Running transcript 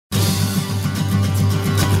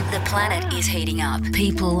planet is heating up.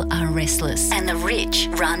 People are restless and the rich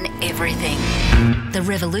run everything. The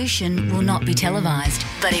revolution will not be televised,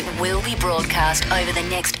 but it will be broadcast over the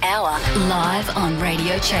next hour live on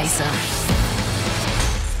Radio Chaser.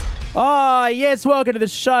 Oh, yes, welcome to the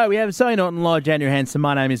show. We have Zoe Norton, Lodge, Andrew Hansen.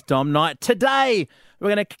 My name is Dom Knight. Today,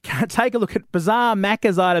 we're going to take a look at bizarre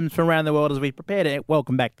Maccas items from around the world as we prepare to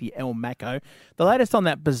welcome back the El Maco. The latest on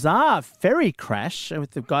that bizarre ferry crash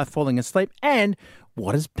with the guy falling asleep. And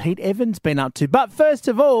what has Pete Evans been up to? But first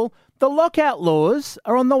of all, the lockout laws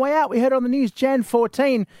are on the way out. We heard on the news, Jan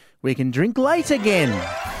 14, we can drink late again.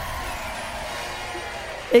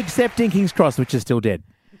 Except in King's Cross, which is still dead.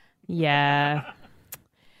 Yeah.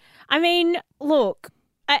 I mean, look,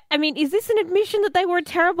 I mean, is this an admission that they were a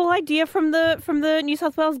terrible idea from the New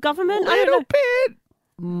South Wales government? A little bit.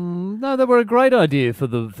 No, they were a great idea for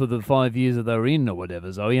the 5 years that they were in or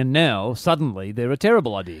whatever, Zoe, and now suddenly they're a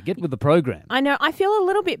terrible idea. Get with the program. I know. I feel a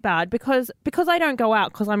little bit bad because I don't go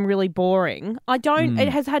out because I'm really boring. I don't. It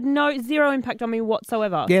has had zero impact on me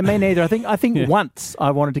whatsoever. Yeah, me neither. I think once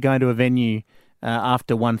I wanted to go into a venue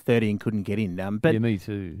after 1:30 and couldn't get in. But yeah, me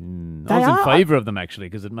too. I was in favour of them actually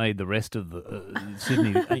because it made the rest of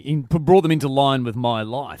Sydney brought them into line with my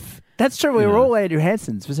life. That's true. We were all Andrew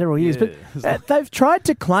Hansons for several years, but they've tried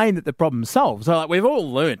to claim that the problem's solved. So we've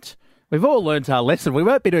all learnt our lesson. We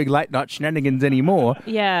won't be doing late night shenanigans anymore.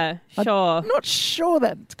 Yeah, sure. I'm not sure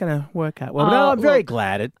that's going to work out well. But no, I'm very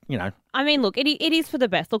glad I mean, look, it is for the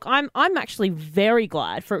best. Look, I'm actually very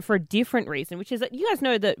glad for a different reason, which is that you guys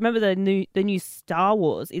know that, remember the new Star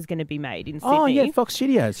Wars is going to be made in Sydney. Oh, yeah, Fox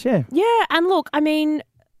Studios, yeah. Yeah, and look, I mean,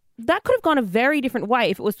 that could have gone a very different way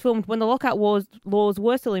if it was filmed when the lockout laws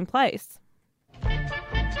were still in place.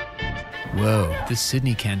 Whoa, this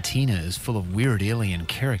Sydney cantina is full of weird alien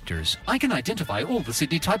characters. I can identify all the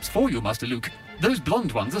Sydney types for you, Master Luke. Those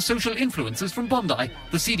blonde ones are social influencers from Bondi.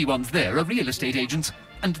 The seedy ones there are real estate agents.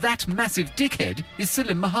 And that massive dickhead is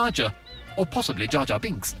Salim Mahaja. Or possibly Jar Jar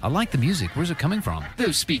Binks. I like the music. Where's it coming from?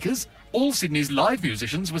 Those speakers. All Sydney's live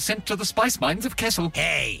musicians were sent to the spice mines of Kessel.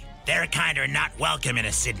 Hey, they're kind of not welcome in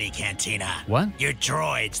a Sydney cantina. What? Your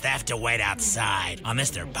droids, they have to wait outside.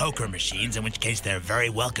 Unless they're poker machines, in which case they're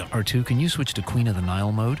very welcome. R2, can you switch to Queen of the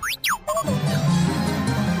Nile mode?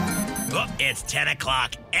 Look, it's 10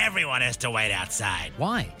 o'clock. Everyone has to wait outside.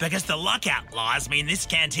 Why? Because the lockout laws mean this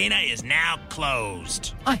cantina is now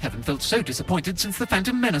closed. I haven't felt so disappointed since the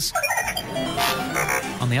Phantom Menace.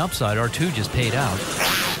 On the upside, R2 just paid out.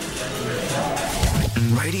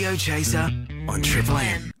 Radio Chaser on Triple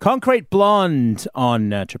M. Concrete Blonde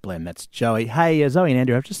on Triple M. That's Joey. Hey, Zoe and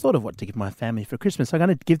Andrew, I've just thought of what to give my family for Christmas. So I'm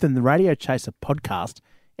going to give them the Radio Chaser podcast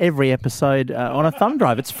every episode on a thumb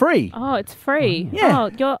drive. It's free. Oh, it's free. Yeah.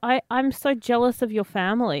 Oh, I'm so jealous of your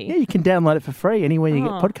family. Yeah, you can download it for free anywhere you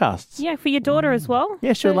get podcasts. Yeah, for your daughter as well.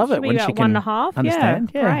 Yeah, she'll love it when she can 1.5.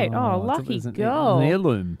 understand. Yeah, great. Oh, lucky girl. An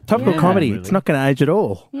heirloom. Topical comedy. Really. It's not going to age at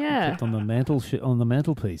all. Yeah. Kept on the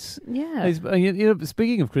mantelpiece. Yeah.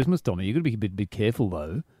 Speaking of Christmas, Tommy, you've got to be a bit careful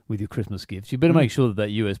though with your Christmas gifts. You better make sure that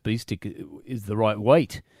USB stick is the right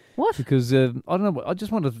weight. What? Because I don't know. I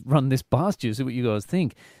just want to run this past you, see what you guys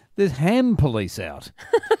think. There's ham police out.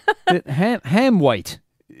 ham weight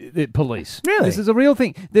police. Really? This is a real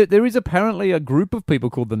thing. There is apparently a group of people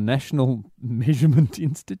called the National Measurement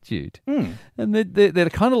Institute. And they're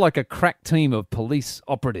kind of like a crack team of police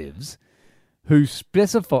operatives who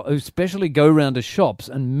specially go around to shops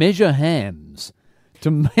and measure hams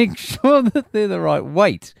to make sure that they're the right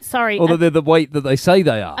weight. Sorry. Or that they're the weight that they say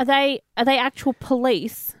they are. Are they actual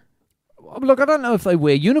police? Look, I don't know if they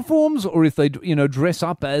wear uniforms or if they, dress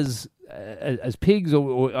up as pigs,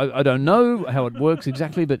 or I don't know how it works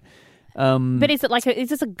exactly, but. But is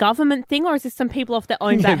this a government thing, or is this some people off their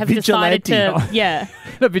own that have decided to? Yeah,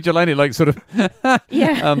 no, vigilante, like sort of.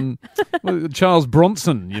 Yeah. Charles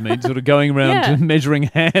Bronson, you mean, sort of going around measuring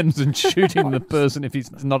hams and shooting the person if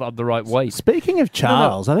he's not up the right weight. Speaking of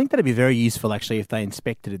Charles, I think that'd be very useful actually if they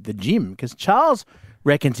inspected at the gym, because Charles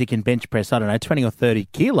reckons he can bench press, 20 or 30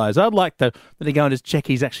 kilos. I'd like that they go and just check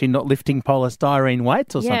he's actually not lifting polystyrene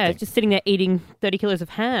weights or something. Yeah, just sitting there eating 30 kilos of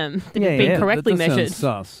ham that has been correctly measured.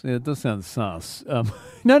 Sound sus. Yeah, it does sound sus.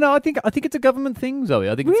 No, I think it's a government thing, Zoe.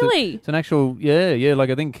 I think it's an actual like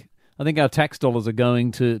I think our tax dollars are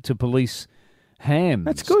going to police hams.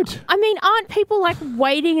 That's good. I mean, aren't people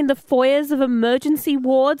waiting in the foyers of emergency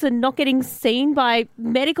wards and not getting seen by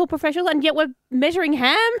medical professionals, and yet we're measuring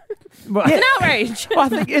ham? Well, it's an outrage. I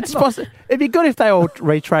think it's possible. It'd be good if they all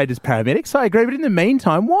retrained as paramedics. I agree, but in the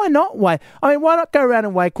meantime, why not weigh? I mean, why not go around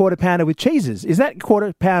and weigh quarter pounder with cheeses? Is that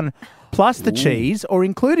quarter pound plus the cheese or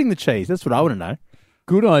including the cheese? That's what I want to know.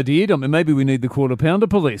 Good idea. I mean, maybe we need the quarter pounder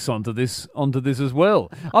police onto this as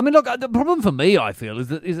well. I mean, look, the problem for me, I feel, is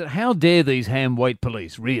that how dare these ham weight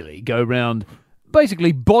police really go round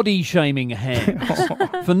basically body shaming hams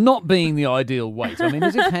for not being the ideal weight. I mean,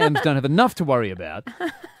 as if hams don't have enough to worry about.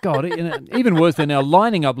 God, even worse, they're now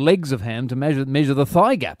lining up legs of ham to measure the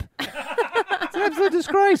thigh gap. It's an absolute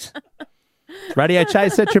disgrace. Radio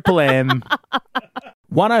Chaser, Triple M.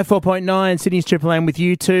 104.9 Sydney's Triple M with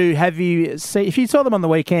U2. If you saw them on the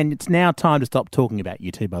weekend, it's now time to stop talking about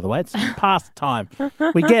U2, by the way. It's past time.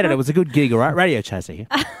 We get it. It was a good gig, all right? Radio Chaser here.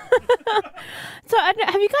 So, have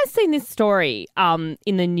you guys seen this story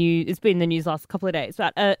in the news? It's been in the news last couple of days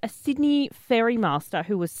about a Sydney Ferry Master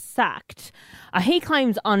who was sacked. He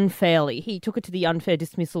claims unfairly. He took it to the unfair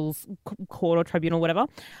dismissals court or tribunal, whatever.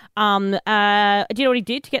 Do you know what he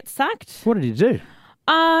did to get sacked? What did he do?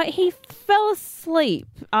 He fell asleep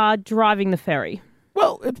driving the ferry.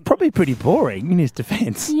 Well, it's probably pretty boring in his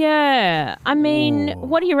defence. Yeah. I mean,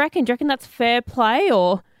 what do you reckon? Do you reckon that's fair play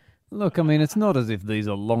or... Look, I mean, it's not as if these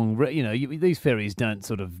are long... these ferries don't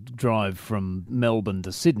sort of drive from Melbourne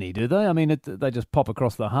to Sydney, do they? I mean, they just pop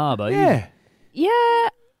across the harbour. Yeah. Yeah,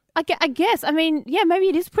 I guess. I mean, yeah, maybe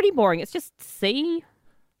it is pretty boring. It's just sea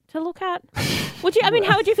to look at.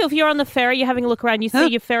 How would you feel if you're on the ferry, you're having a look around, you see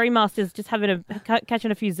your ferry masters just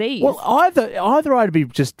catching a few Z's? Well, either I'd be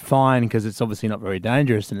just fine because it's obviously not very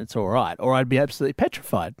dangerous and it's all right, or I'd be absolutely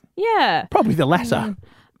petrified. Yeah. Probably the latter.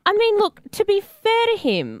 I mean, look, to be fair to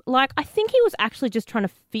him, I think he was actually just trying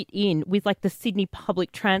to fit in with, the Sydney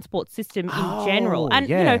public transport system in general. And,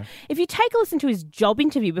 yeah. If you take a listen to his job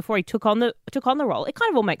interview before he took on the role, it kind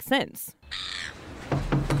of all makes sense.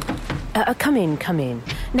 Come in.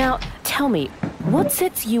 Now, tell me, what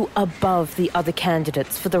sets you above the other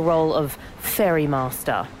candidates for the role of ferry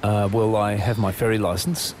master? Well, I have my ferry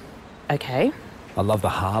licence. Okay. I love the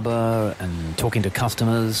harbour and talking to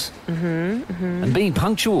customers. And being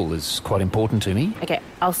punctual is quite important to me. Okay,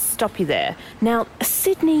 I'll stop you there. Now,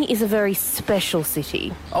 Sydney is a very special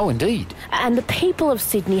city. Oh, indeed. And the people of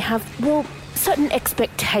Sydney have, certain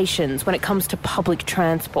expectations when it comes to public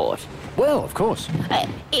transport. Well, of course.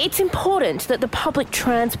 It's important that the public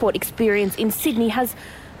transport experience in Sydney has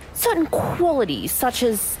certain qualities, such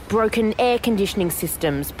as broken air conditioning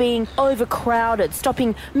systems, being overcrowded,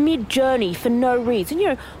 stopping mid-journey for no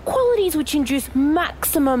reason. Qualities which induce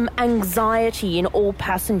maximum anxiety in all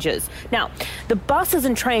passengers. Now, the buses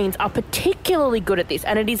and trains are particularly good at this,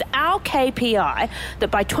 and it is our KPI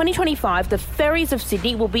that by 2025, the ferries of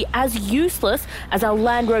Sydney will be as useless as our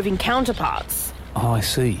Land Roving counterparts. Oh, I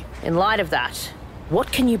see. In light of that,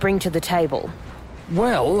 what can you bring to the table?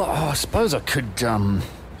 Well, I suppose I could,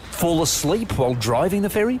 fall asleep while driving the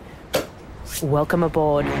ferry? Welcome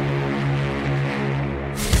aboard.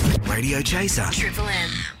 Radio Chaser. Triple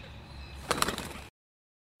M.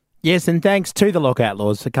 Yes, and thanks to the Lockout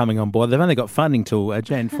Laws for coming on board. They've only got funding till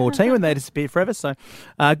Jan 14 when they disappear forever, so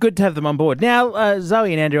good to have them on board. Now,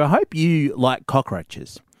 Zoe and Andrew, I hope you like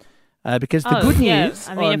cockroaches. Because the good news...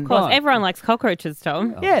 I mean, of course, everyone likes cockroaches,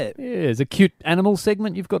 Tom. Yeah. There's a cute animal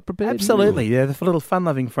segment you've got prepared. Absolutely. Yeah, the little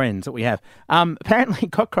fun-loving friends that we have. Apparently,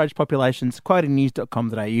 cockroach populations, quoting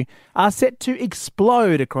news.com.au, are set to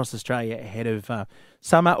explode across Australia ahead of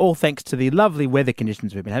summer, all thanks to the lovely weather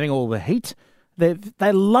conditions we've been having, all the heat.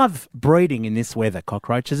 They love breeding in this weather,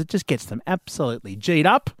 cockroaches. It just gets them absolutely G'd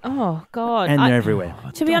up. Oh God! And they're everywhere.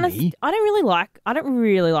 To be honest, I don't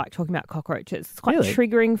really like talking about cockroaches. It's quite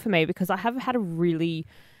triggering for me because I have had a really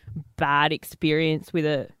bad experience with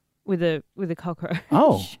a cockroach.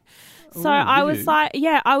 Oh. So I was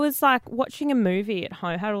like watching a movie at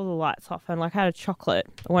home, had all the lights off, and had a chocolate.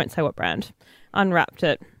 I won't say what brand. Unwrapped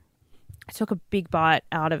it. I took a big bite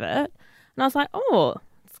out of it, and I was like, oh.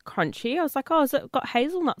 Crunchy. I was like, has it got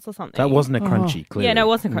hazelnuts or something? That wasn't a crunchy, clearly. Yeah, no, it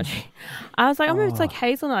wasn't crunchy. I was like, maybe it's like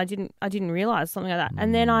hazelnut. I didn't realise something like that.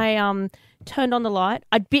 And then I turned on the light.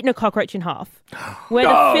 I'd bitten a cockroach in half. Where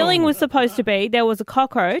the filling was supposed to be, there was a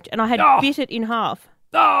cockroach, and I had bit it in half.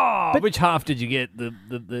 Oh, but which half did you get?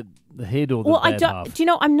 The head or the bad half? Do you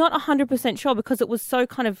know, I'm not 100% sure because it was so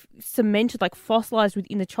kind of cemented, fossilised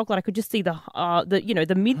within the chocolate. I could just see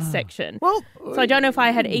the midsection. Well, so I don't know if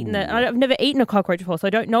I had eaten I've never eaten a cockroach before, so I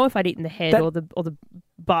don't know if I'd eaten the head or the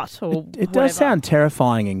butt or It does sound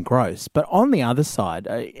terrifying and gross, but on the other side,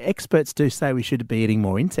 experts do say we should be eating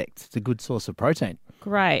more insects. It's a good source of protein.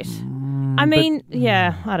 Great. I mean,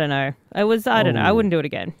 I don't know. I don't know. I wouldn't do it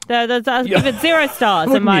again. I'll give it 0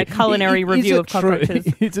 stars in my culinary review of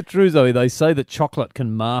cockroaches. Is it true, Zoe? They say that chocolate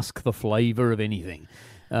can mask the flavour of anything.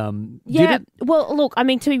 Did Yeah. it? Well, look, I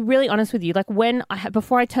mean, to be really honest with you, like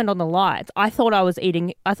before I turned on the lights, I thought it was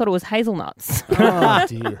hazelnuts. Oh,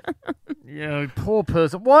 dear. Yeah, poor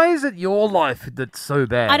person. Why is it your life that's so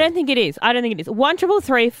bad? I don't think it is.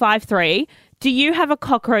 1-333-553. Do you have a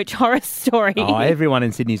cockroach horror story? Oh, everyone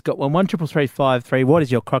in Sydney's got one. 1-333-553. What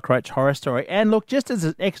is your cockroach horror story? And look, just as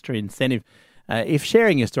an extra incentive, if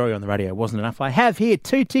sharing your story on the radio wasn't enough, I have here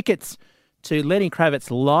 2 tickets to Lenny Kravitz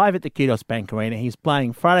live at the Kudos Bank Arena. He's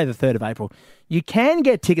playing Friday the 3rd of April. You can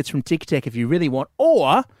get tickets from Ticketek if you really want,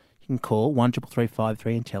 or you can call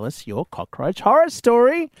 1-333-553 and tell us your cockroach horror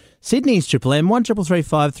story. Sydney's Triple M.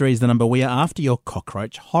 1-333-553 is the number. We are after your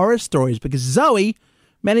cockroach horror stories because Zoe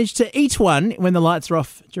managed to eat one when the lights are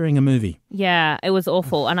off during a movie. Yeah, it was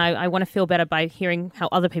awful. And I want to feel better by hearing how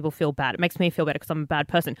other people feel bad. It makes me feel better because I'm a bad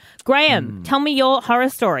person. Graham, tell me your horror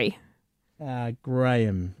story.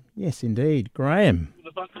 Graham. Yes, indeed. Graham. With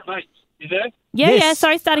a bunch of mates. You there? Yeah.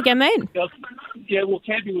 Sorry, start again, mate. Yeah, we're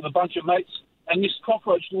camping with a bunch of mates, and this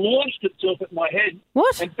cockroach launched itself at my head.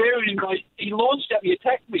 What? And he launched at me,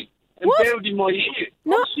 attacked me, and What? buried in my ear.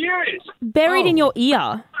 No. I'm serious. Buried in your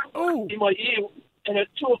ear? In my ear. And at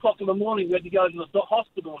 2 o'clock in the morning, we had to go to the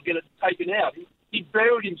hospital and get it taken out. He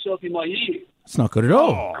buried himself in my ear. It's not good at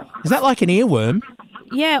all. Is that like an earworm?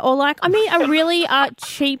 Yeah, or like, I mean, a really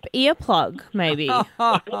cheap earplug, maybe. Maybe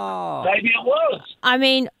it was. I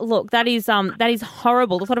mean, look, that is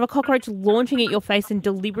horrible. The thought of a cockroach launching at your face and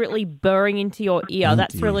deliberately burrowing into your ear. Oh,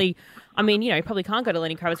 That's dear. really, I mean, you probably can't go to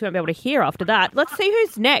Lenny Kravitz. We won't be able to hear after that. Let's see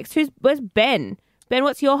who's next. Where's Ben? Ben,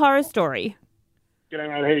 what's your horror story? G'day,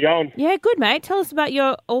 mate. How you going? Yeah, good, mate. Tell us about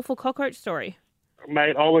your awful cockroach story.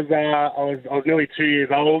 Mate, I was nearly 2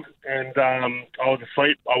 years old, and I was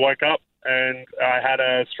asleep. I woke up, and I had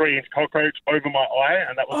a 3-inch cockroach over my eye,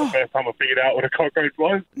 and that was the first time I figured out what a cockroach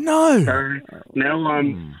was. No. So now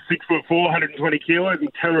I'm 6'4", 120 kilos, and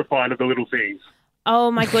terrified of the little things.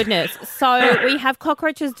 Oh, my goodness. So we have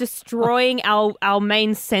cockroaches destroying our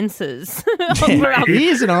main senses.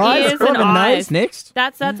 Ears and eyes. Ears and eyes. Nose next.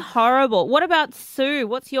 That's horrible. What about Sue?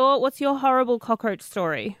 What's your horrible cockroach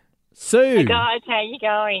story? Sue. Hey guys, how you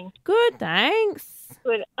going? Good, thanks.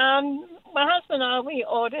 Good. My husband and I, we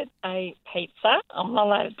ordered a pizza. I'm not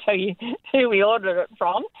allowed to tell you who we ordered it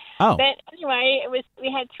from. Oh. But anyway, we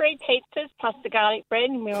had 3 pizzas plus the garlic bread,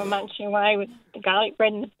 and we were munching away with the garlic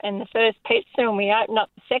bread and the first pizza, and we opened up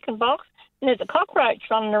the second box, and there's a cockroach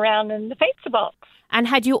running around in the pizza box. And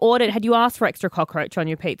had you asked for extra cockroach on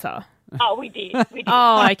your pizza? Oh, we did.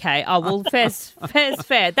 Oh, okay. Oh, well, fair's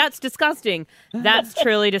fair. That's disgusting. That's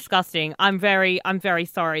truly disgusting. I'm very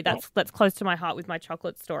sorry. That's close to my heart with my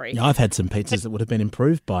chocolate story. Yeah, I've had some pizzas that would have been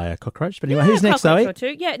improved by a cockroach. But anyway, who's next, Zoe? Or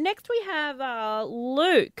two. Yeah, next we have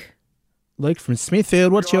Luke. Luke from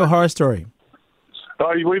Smithfield. What's your horror story?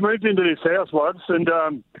 We moved into this house once, and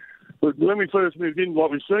when we first moved in,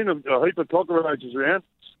 we've seen a heap of cockroaches around,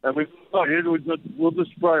 and we'll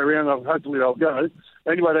just spray around, and hopefully they'll go.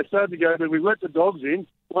 Anyway, they started to go, but we let the dogs in.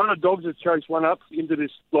 One of the dogs has chased one up into this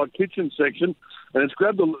kitchen section, and it's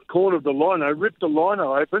grabbed the corner of the lino, ripped the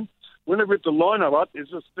lino open. When it ripped the lino up, there's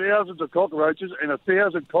just thousands of cockroaches and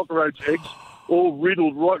 1,000 cockroach eggs all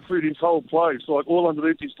riddled right through this whole place, all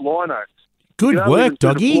underneath this lino. Good work,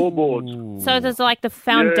 doggy. So there's the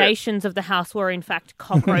foundations of the house were in fact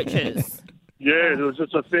cockroaches. Yeah, there was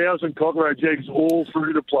just 1,000 cockroach eggs all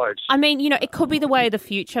through the place. I mean, it could be the way of the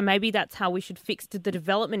future. Maybe that's how we should fix the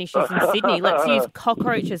development issues in Sydney. Let's use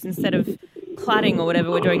cockroaches instead of cladding or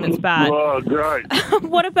whatever we're doing that's bad. Oh, great.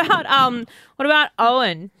 What about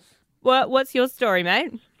Owen? What's your story,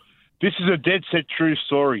 mate? This is a dead set true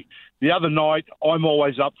story. The other night, I'm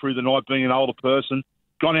always up through the night being an older person,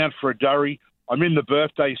 gone out for a durry. I'm in the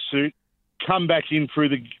birthday suit, come back in through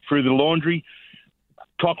the laundry.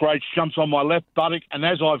 Cockroach jumps on my left buttock, and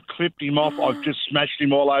as I've clipped him off, I've just smashed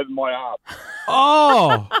him all over my arm.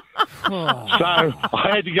 Oh! So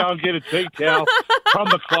I had to go and get a tea towel from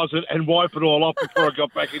the closet and wipe it all off before I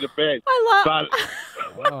got back into bed.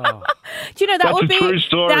 Do you know That's a true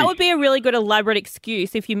story. That would be a really good elaborate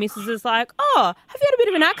excuse if your missus is like, "Oh, have you had a bit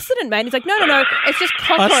of an accident, mate?" He's like, "No, it's just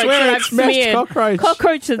cockroach I swear that it's I've smeared.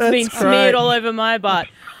 cockroach. Has That's been great. smeared all over my butt."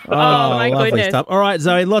 Oh my lovely goodness! stuff. All right,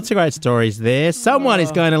 Zoe, lots of great stories there. Someone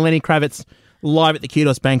is going to Lenny Kravitz live at the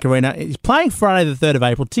Kudos Bank Arena. He's playing Friday the 3rd of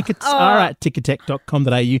April. Tickets are at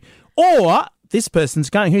ticketek.com.au. Or this person's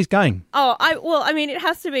going. Who's going? I mean, it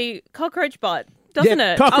has to be Cockroach Butt, doesn't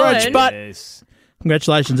it? Cockroach Owen? Butt. Yes.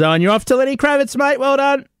 Congratulations, Owen. You're off to Lenny Kravitz, mate. Well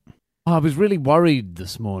done. I was really worried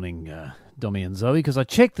this morning, Dommy and Zoe, because I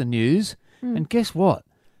checked the news, and guess what?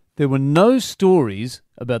 There were no stories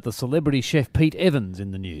about the celebrity chef Pete Evans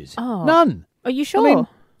in the news. Oh. None. Are you sure? I mean,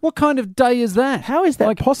 What kind of day is that? How is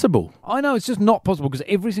that possible? I know it's just not possible because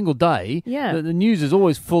every single day, the news is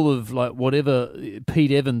always full of like whatever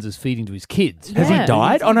Pete Evans is feeding to his kids. Has he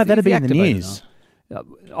died? Oh no, that'd be in the news.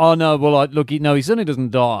 Oh no! Well, he certainly doesn't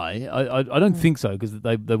die. I don't think so because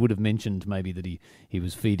they would have mentioned maybe that he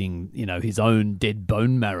was feeding his own dead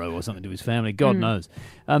bone marrow or something to his family. God knows.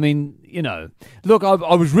 I mean, look,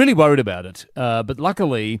 I was really worried about it, but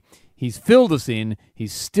luckily he's filled us in.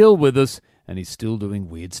 He's still with us, and he's still doing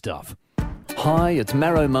weird stuff. Hi, it's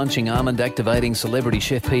marrow-munching, almond-activating celebrity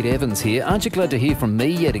chef Pete Evans here. Aren't you glad to hear from me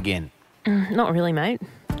yet again? Not really, mate.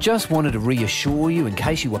 Just wanted to reassure you in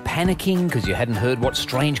case you were panicking because you hadn't heard what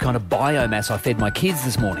strange kind of biomass I fed my kids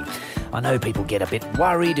this morning. I know people get a bit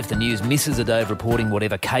worried if the news misses a day of reporting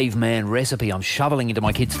whatever caveman recipe I'm shoveling into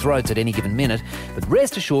my kids' throats at any given minute, but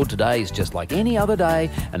rest assured today is just like any other day,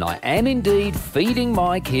 and I am indeed feeding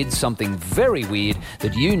my kids something very weird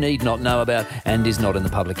that you need not know about and is not in the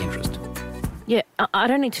public interest. Yeah, I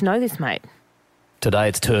don't need to know this, mate. Today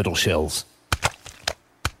it's turtle shells.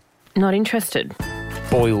 Not interested.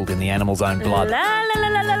 Boiled in the animal's own blood.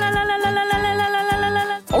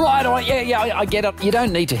 All right, yeah, I get it. You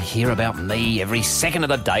don't need to hear about me every second of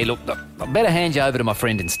the day. Look, I better hand you over to my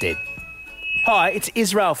friend instead. Hi, it's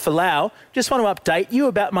Israel Folau. Just want to update you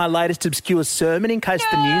about my latest obscure sermon in case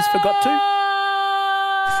the news forgot to.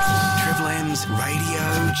 Triple M's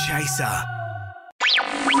Radio Chaser.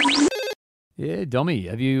 Yeah, Dommy,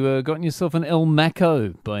 have you gotten yourself an El Maco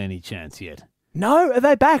by any chance yet? No, are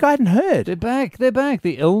they back? I hadn't heard. They're back.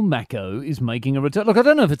 The El Maco is making a return. Look, I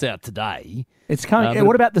don't know if it's out today. It's coming.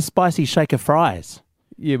 What about the spicy shaker fries?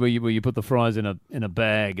 Yeah, where you put the fries in a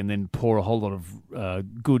bag and then pour a whole lot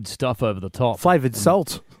of good stuff over the top. Flavoured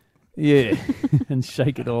salt. Yeah, and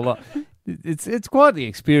shake it all up. It's quite the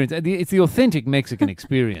experience. It's the authentic Mexican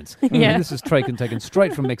experience. Yeah. This is taken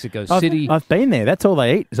straight from Mexico City. I've been there. That's all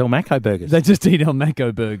they eat is El Maco burgers. They just eat El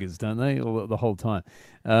Maco burgers, don't they, the whole time?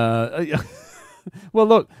 Well,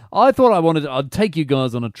 look, I thought I'd take you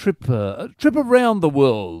guys on a trip around the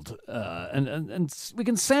world, and we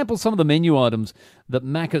can sample some of the menu items that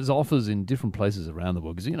Maccas offers in different places around the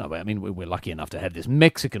world. Because we're lucky enough to have this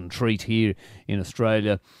Mexican treat here in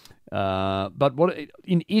Australia, but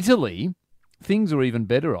in Italy, things are even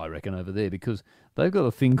better, I reckon, over there because they've got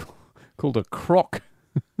a thing called a croc.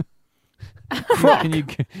 Croc.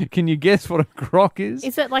 Can you guess what a croc is?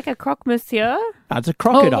 Is it like a croque monsieur? It's a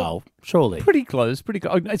crocodile, surely. Pretty close.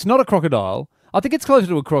 It's not a crocodile. I think it's closer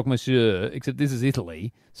to a croque monsieur, except this is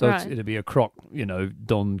Italy, so Right. it'd be a croc,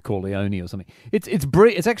 Don Corleone or something. It's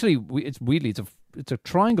weirdly it's a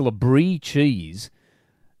triangle of brie cheese,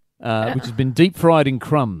 which has been deep fried in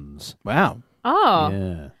crumbs. Wow. Oh,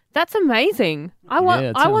 Yeah. that's amazing. I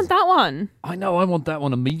want that one. I know. I want that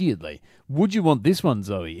one immediately. Would you want this one,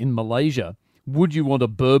 Zoe? In Malaysia, would you want a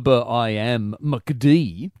Berber ayam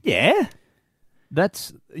McD? Yeah.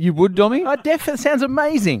 You would, Dommy? That definitely sounds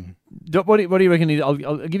amazing. What do you reckon?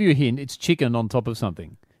 I'll give you a hint. It's chicken on top of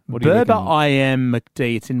something. What do you Berber reckon? ayam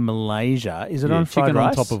McD. It's in Malaysia. Is it on fried chicken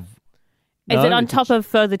rice? on top of? Is it on top of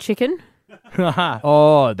further chicken?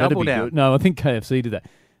 Oh, that'd Double be down. good. No, I think KFC did that.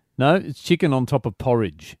 No, it's chicken on top of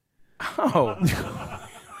porridge. Oh.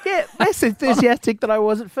 Yeah, less enthusiastic than I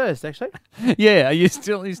was at first, actually. Yeah, are you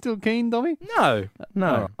still keen, Dommy? No.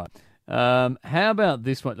 All right. How about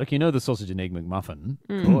this one? Like, the sausage and egg McMuffin.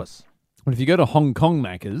 Of course. But if you go to Hong Kong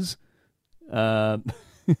Maccas,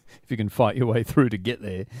 if you can fight your way through to get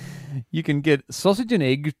there, you can get sausage and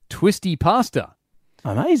egg twisty pasta.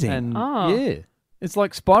 Amazing. And Oh. yeah, it's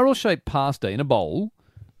like spiral-shaped pasta in a bowl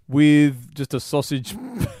with just a sausage,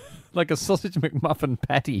 like a sausage McMuffin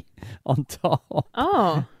patty on top.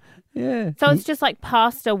 Oh. Yeah. So it's just like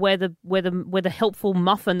pasta where the helpful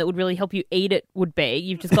muffin that would really help you eat it would be.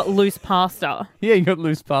 You've just got loose pasta. Yeah, you got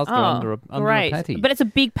loose pasta under a great. patty. But it's a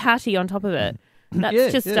big patty on top of it. That's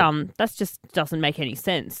Yeah, that's just doesn't make any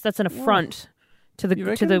sense. That's an affront to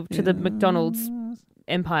the McDonald's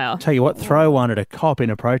empire. Tell you what, throw one at a cop in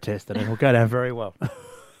a protest and it'll go down very well.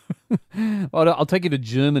 I'll take you to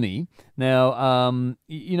Germany. Now,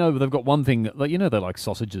 they've got one thing, they like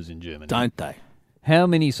sausages in Germany. Don't they? How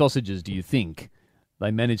many sausages do you think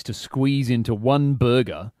they managed to squeeze into one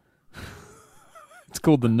burger? It's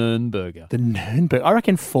called the Nürnberger. The Nürnberger? I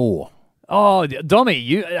reckon 4. Oh, Dommy,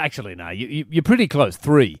 you're pretty close.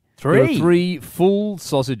 3. 3? There are 3 full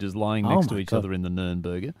sausages lying next to my each God. other in the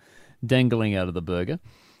Nürnberger, dangling out of the burger.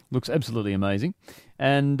 Looks absolutely amazing.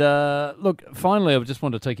 And look, finally, I just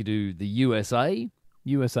want to take you to the USA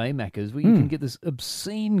Maccas, where you can get this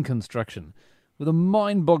obscene construction with a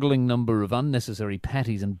mind-boggling number of unnecessary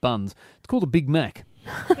patties and buns. It's called a Big Mac.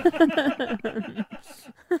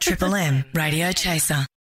 Triple M Radio Chaser.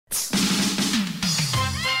 facts.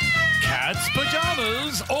 Cat's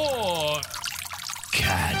pajamas or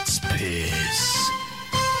cat's piss?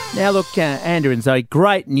 Now, look, Andrew and Zoe,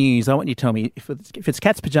 great news. I want you to tell me if it's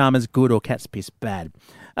cat's pajamas, good, or cat's piss, bad.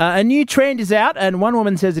 A new trend is out, and one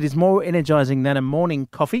woman says it is more energising than a morning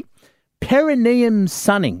coffee. Perineum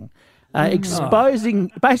sunning,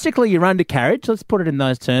 exposing basically your undercarriage, let's put it in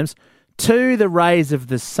those terms, to the rays of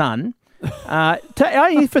the sun.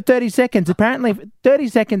 Only for 30 seconds. Apparently, 30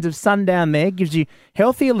 seconds of sun down there gives you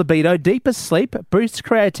healthier libido, deeper sleep, boosts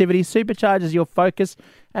creativity, supercharges your focus,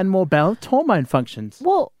 and more balanced hormone functions.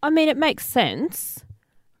 Well, I mean, it makes sense.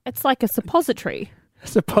 It's like a suppository.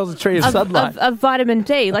 Suppository of sunlight. Of vitamin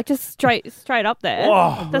D, like just straight up there.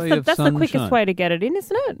 Oh, that's the quickest way to get it in,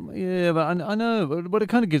 isn't it? Yeah, but I know, but it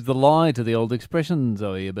kind of gives the lie to the old expression,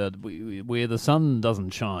 Zoe, about where the sun doesn't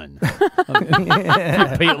shine.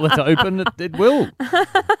 If you peel it open, it will,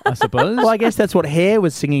 I suppose. Well, I guess that's what Hare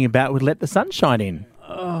was singing about, would let the sun shine in.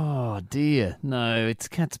 Oh, dear. No, it's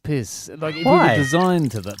cat's piss. Like, if Why? we were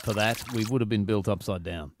designed for that, we would have been built upside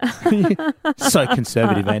down. So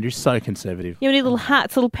conservative, Andrew, so conservative. You need little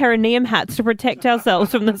hats, little perineum hats to protect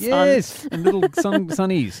ourselves from the sun. Yes, and little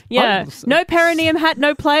sunnies. Yeah, no perineum hat,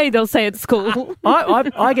 no play, they'll say at school.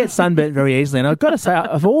 I get sunburnt very easily, and I've got to say,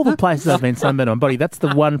 of all the places I've been sunburnt on my body, that's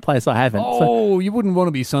the one place I haven't. Oh, you wouldn't want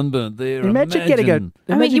to be sunburnt there. Imagine getting a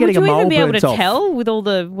would you mole even be able burnt to off. tell with all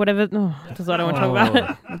the whatever? Oh, because I don't want to talk about it.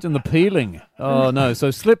 Imagine the peeling. Oh, no. So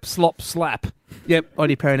slip, slop, slap. Yep, on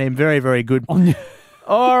your perineum, very, very good.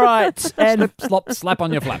 All right. And slip, slop, slap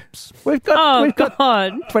on your flaps. We've got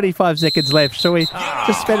 25 seconds left. Shall we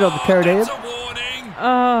just spend it on the perineum?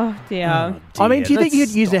 Oh, dear. I mean, do you think you'd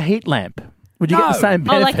use a heat lamp? Would you get the same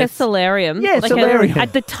benefits? Oh, like a solarium. Yeah, like solarium.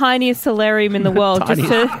 At the tiniest solarium in the world,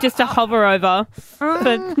 just to hover over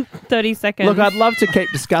for 30 seconds. Look, I'd love to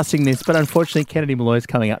keep discussing this, but unfortunately, Kennedy Malloy's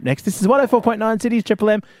coming up next. This is 104.9 Cities,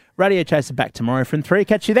 Triple M. Radio Chaser back tomorrow from 3.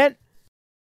 Catch you then.